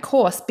my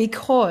course,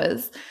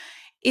 because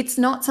it's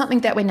not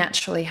something that we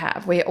naturally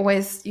have. We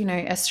always,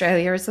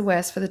 Australia is the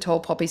worst for the tall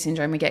poppy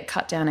syndrome. We get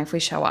cut down if we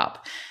show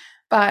up.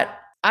 But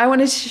I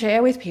wanted to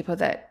share with people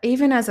that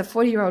even as a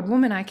 40-year-old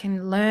woman, I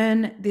can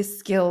learn this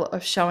skill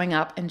of showing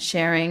up and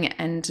sharing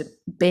and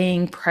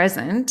being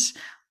present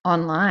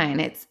online.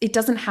 It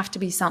doesn't have to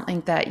be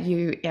something that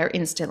you are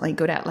instantly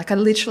good at. Like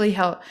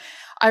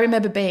I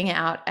remember being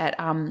out at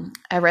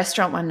a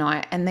restaurant one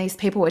night, and these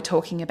people were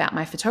talking about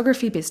my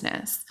photography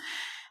business.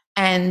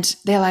 And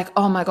they're like,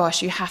 oh my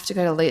gosh, you have to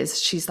go to Liz.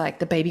 She's like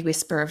the baby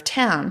whisperer of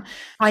town.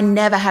 I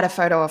never had a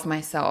photo of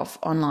myself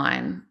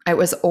online. It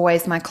was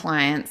always my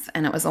clients,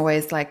 and it was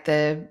always like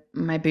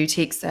my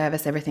boutique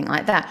service, everything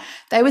like that.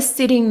 They were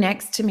sitting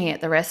next to me at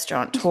the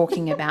restaurant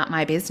talking about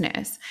my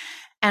business.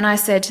 And I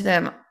said to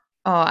them,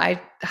 hi,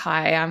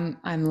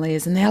 I'm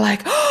Liz. And they're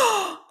like, oh,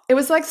 it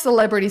was like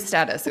celebrity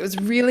status. It was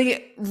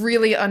really,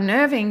 really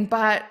unnerving.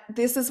 But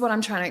this is what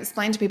I'm trying to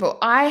explain to people.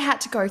 I had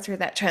to go through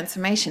that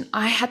transformation.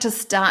 I had to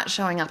start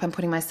showing up and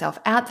putting myself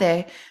out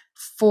there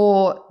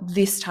for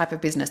this type of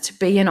business, to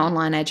be an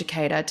online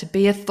educator, to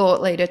be a thought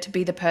leader, to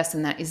be the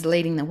person that is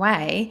leading the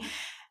way.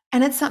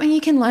 And it's something you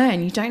can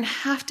learn. You don't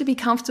have to be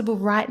comfortable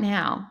right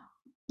now.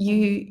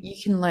 You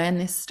can learn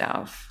this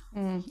stuff.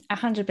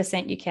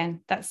 100% you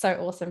can. That's so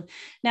awesome.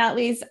 Now,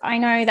 Liz, I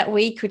know that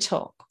we could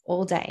talk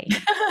all day.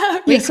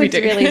 Yes, we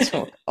could really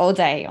talk all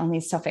day on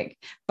this topic,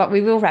 but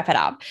we will wrap it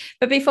up.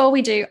 But before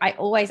we do, I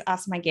always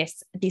ask my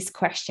guests this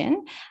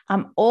question,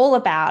 all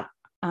about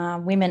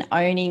women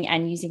owning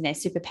and using their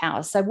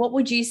superpowers. So what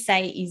would you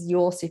say is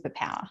your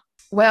superpower?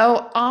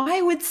 Well,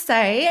 I would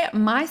say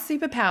my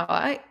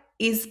superpower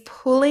is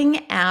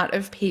pulling out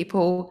of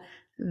people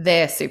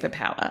their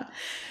superpower.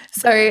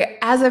 So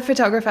as a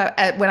photographer,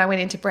 when I went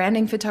into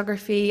branding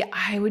photography,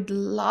 I would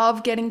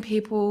love getting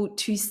people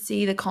to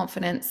see the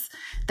confidence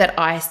that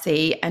I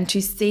see and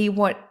to see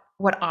what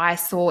I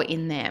saw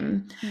in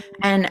them.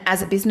 And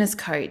as a business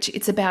coach,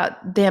 it's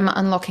about them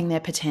unlocking their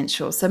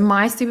potential. So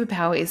my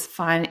superpower is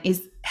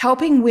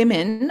helping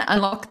women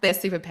unlock their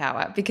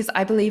superpower, because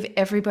I believe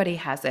everybody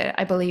has it.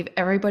 I believe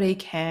everybody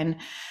can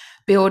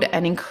build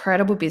an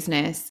incredible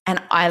business,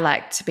 and I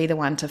like to be the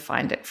one to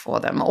find it for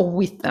them or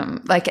with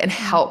them, and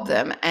help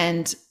them.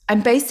 And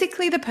I'm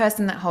basically the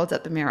person that holds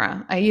up the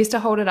mirror. I used to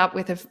hold it up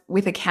with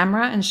a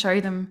camera and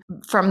show them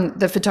from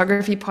the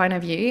photography point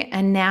of view.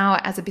 And now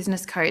as a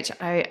business coach,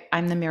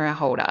 I'm the mirror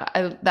holder.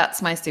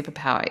 That's my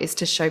superpower, is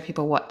to show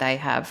people what they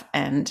have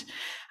and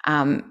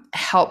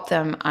help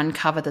them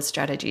uncover the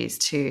strategies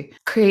to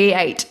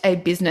create a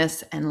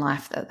business and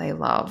life that they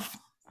love.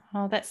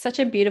 Oh, that's such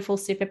a beautiful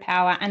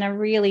superpower, and a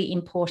really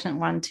important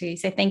one too.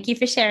 So thank you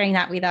for sharing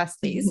that with us,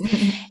 Liz.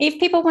 If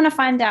people want to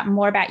find out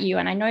more about you,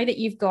 and I know that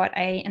you've got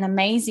an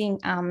amazing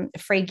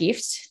free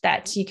gift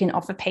that you can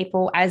offer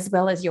people, as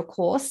well as your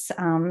course,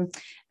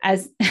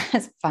 as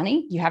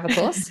funny, you have a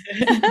course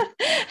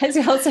as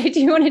well. So do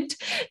you want to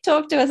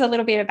talk to us a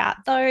little bit about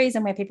those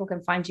and where people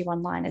can find you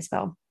online as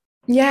well?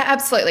 Yeah,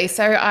 absolutely.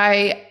 So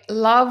I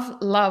love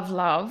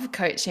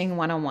coaching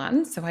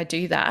one-on-one. So I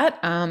do that.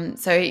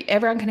 So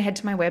everyone can head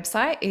to my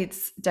website.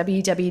 It's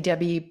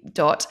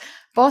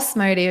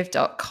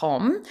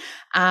www.bossmotive.com.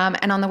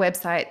 And on the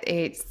website,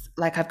 it's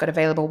like I've got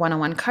available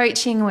one-on-one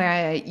coaching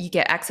where you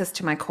get access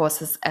to my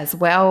courses as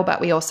well. But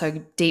we also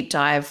deep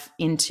dive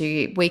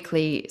into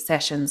weekly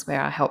sessions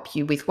where I help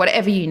you with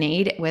whatever you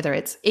need, whether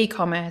it's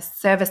e-commerce,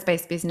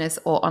 service-based business,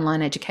 or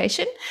online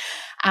education.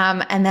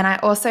 And then I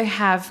also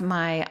have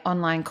my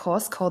online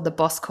course called the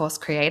Boss Course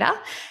Creator.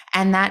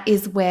 And that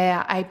is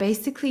where I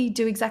basically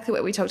do exactly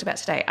what we talked about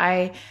today.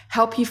 I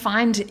help you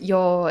find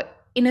your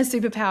inner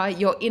superpower,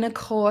 your inner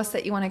course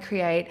that you want to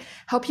create,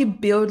 help you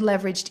build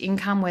leveraged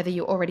income, whether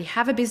you already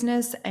have a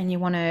business and you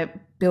want to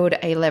build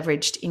a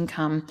leveraged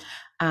income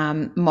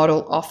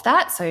model off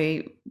that.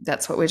 So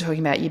that's what we're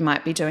talking about. You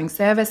might be doing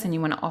service and you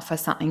want to offer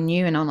something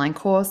new, an online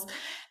course.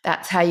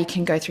 That's how you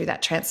can go through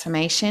that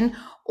transformation.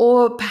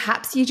 Or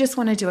perhaps you just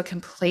want to do a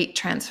complete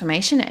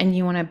transformation and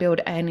you want to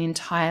build an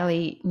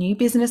entirely new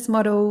business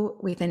model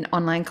with an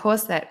online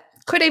course that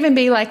could even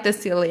be like the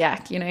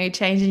celiac,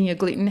 changing your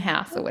gluten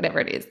house or whatever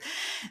it is.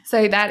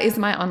 So that is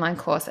my online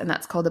course, and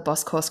that's called the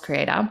Boss Course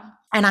Creator.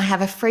 And I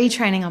have a free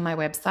training on my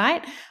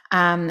website.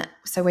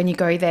 So when you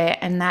go there,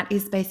 and that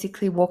is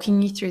basically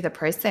walking you through the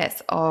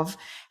process of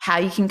how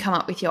you can come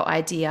up with your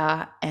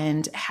idea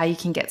and how you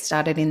can get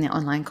started in the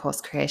online course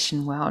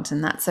creation world.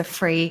 And that's a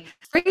free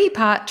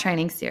part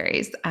training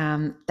series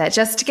that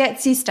just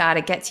gets you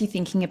started, gets you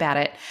thinking about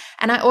it.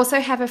 And I also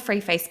have a free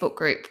Facebook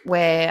group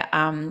where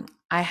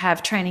I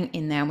have training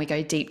in there, and we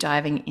go deep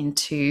diving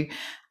into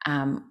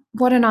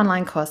what an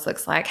online course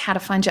looks like, how to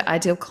find your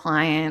ideal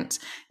client,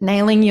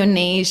 nailing your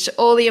niche,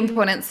 all the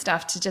important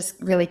stuff to just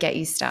really get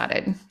you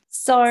started.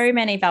 So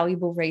many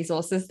valuable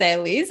resources there,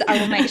 Liz. I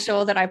will make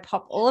sure that I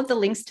pop all of the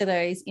links to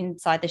those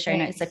inside the show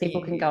notes so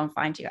people can go and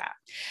find you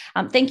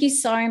out. Thank you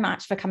so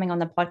much for coming on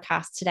the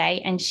podcast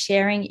today and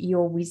sharing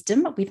your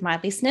wisdom with my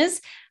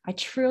listeners. I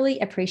truly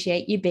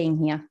appreciate you being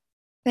here.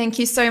 Thank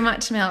you so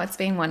much, Mel. It's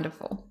been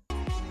wonderful.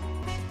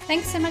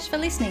 Thanks so much for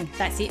listening.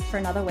 That's it for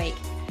another week.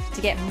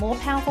 To get more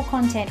powerful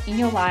content in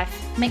your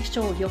life, make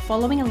sure you're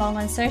following along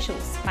on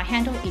socials. My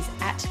handle is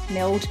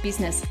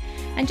 @MELDBusiness.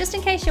 And just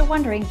in case you're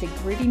wondering, the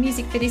groovy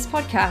music for this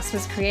podcast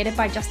was created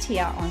by Just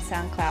Here on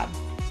SoundCloud.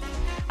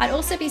 I'd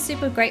also be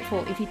super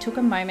grateful if you took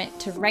a moment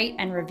to rate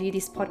and review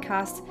this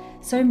podcast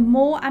so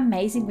more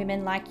amazing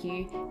women like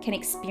you can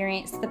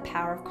experience the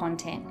power of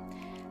content.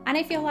 And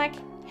if you're like,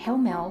 hell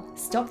Mel,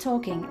 stop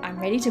talking, I'm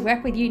ready to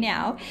work with you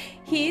now,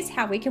 here's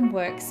how we can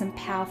work some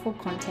powerful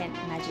content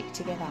magic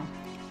together.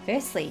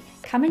 Firstly,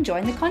 come and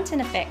join the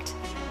Content Effect,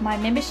 my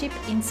membership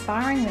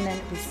inspiring women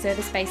with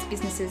service-based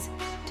businesses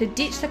to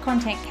ditch the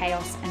content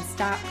chaos and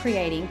start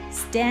creating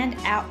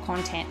stand-out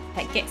content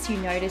that gets you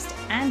noticed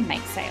and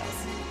makes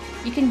sales.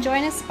 You can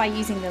join us by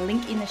using the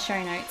link in the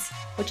show notes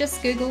or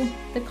just Google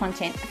the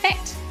Content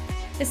Effect.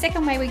 The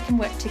second way we can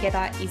work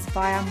together is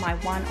via my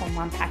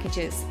one-on-one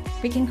packages.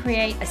 We can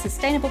create a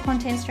sustainable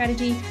content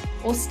strategy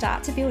or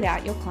start to build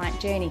out your client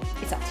journey.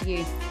 It's up to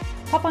you.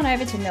 Hop on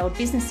over to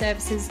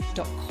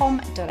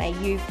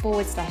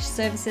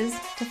meldbusinessservices.com.au/services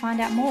to find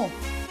out more.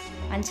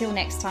 Until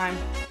next time,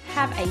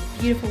 have a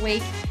beautiful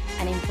week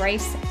and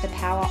embrace the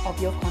power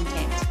of your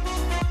content.